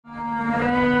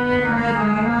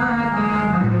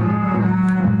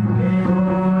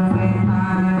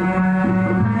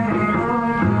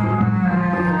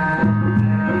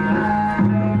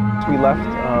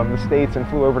States and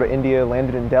flew over to India,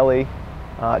 landed in Delhi,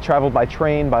 traveled by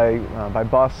train, by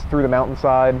bus, through the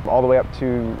mountainside, all the way up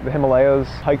to the Himalayas,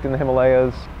 hiked in the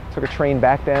Himalayas, took a train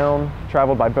back down,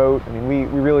 traveled by boat. I mean, we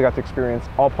really got to experience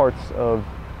all parts of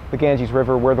the Ganges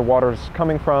River, where the water's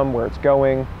coming from, where it's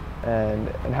going, and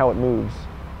how it moves.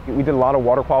 We did a lot of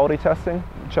water quality testing,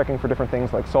 checking for different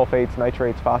things like sulfates,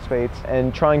 nitrates, phosphates,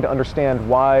 and trying to understand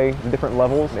why the different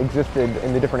levels existed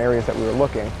in the different areas that we were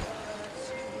looking.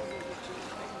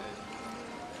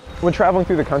 When traveling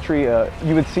through the country,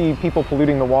 you would see people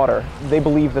polluting the water. They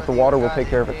believe that the water will take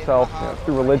care of itself.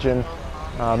 Through religion,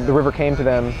 the river came to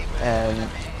them, and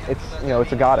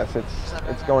it's a goddess.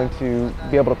 It's going to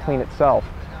be able to clean itself.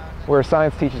 Whereas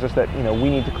science teaches us that we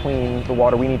need to clean the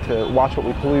water, we need to watch what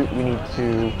we pollute, we need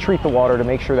to treat the water to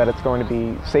make sure that it's going to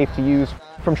be safe to use.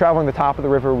 From traveling the top of the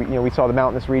river, we saw the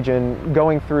mountainous region,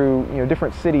 going through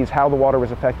different cities, how the water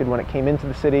was affected when it came into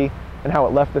the city and how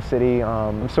it left the city.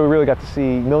 So we really got to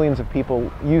see millions of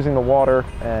people using the water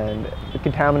and the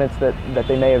contaminants that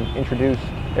they may have introduced.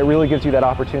 It really gives you that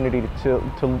opportunity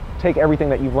to take everything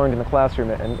that you've learned in the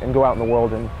classroom and go out in the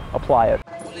world and apply it.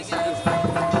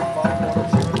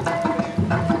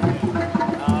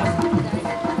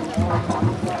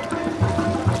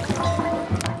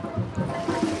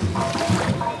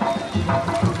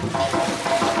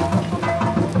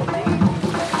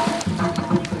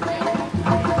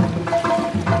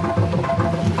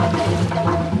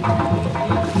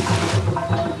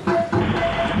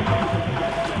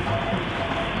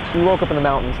 We woke up in the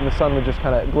mountains and the sun would just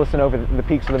kind of glisten over the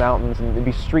peaks of the mountains, and there'd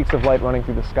be streaks of light running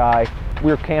through the sky.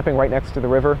 We were camping right next to the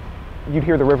river. You'd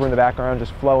hear the river in the background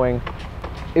just flowing.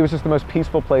 It was just the most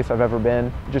peaceful place I've ever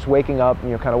been. Just waking up,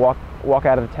 kind of walk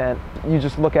out of the tent. You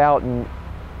just look out and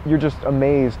you're just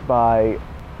amazed by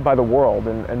the world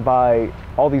and by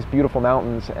all these beautiful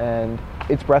mountains, and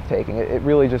it's breathtaking. It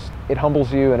really just, it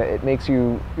humbles you, and it makes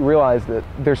you realize that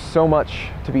there's so much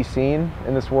to be seen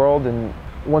in this world, and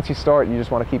once you start, you just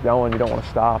want to keep going, you don't want to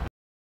stop.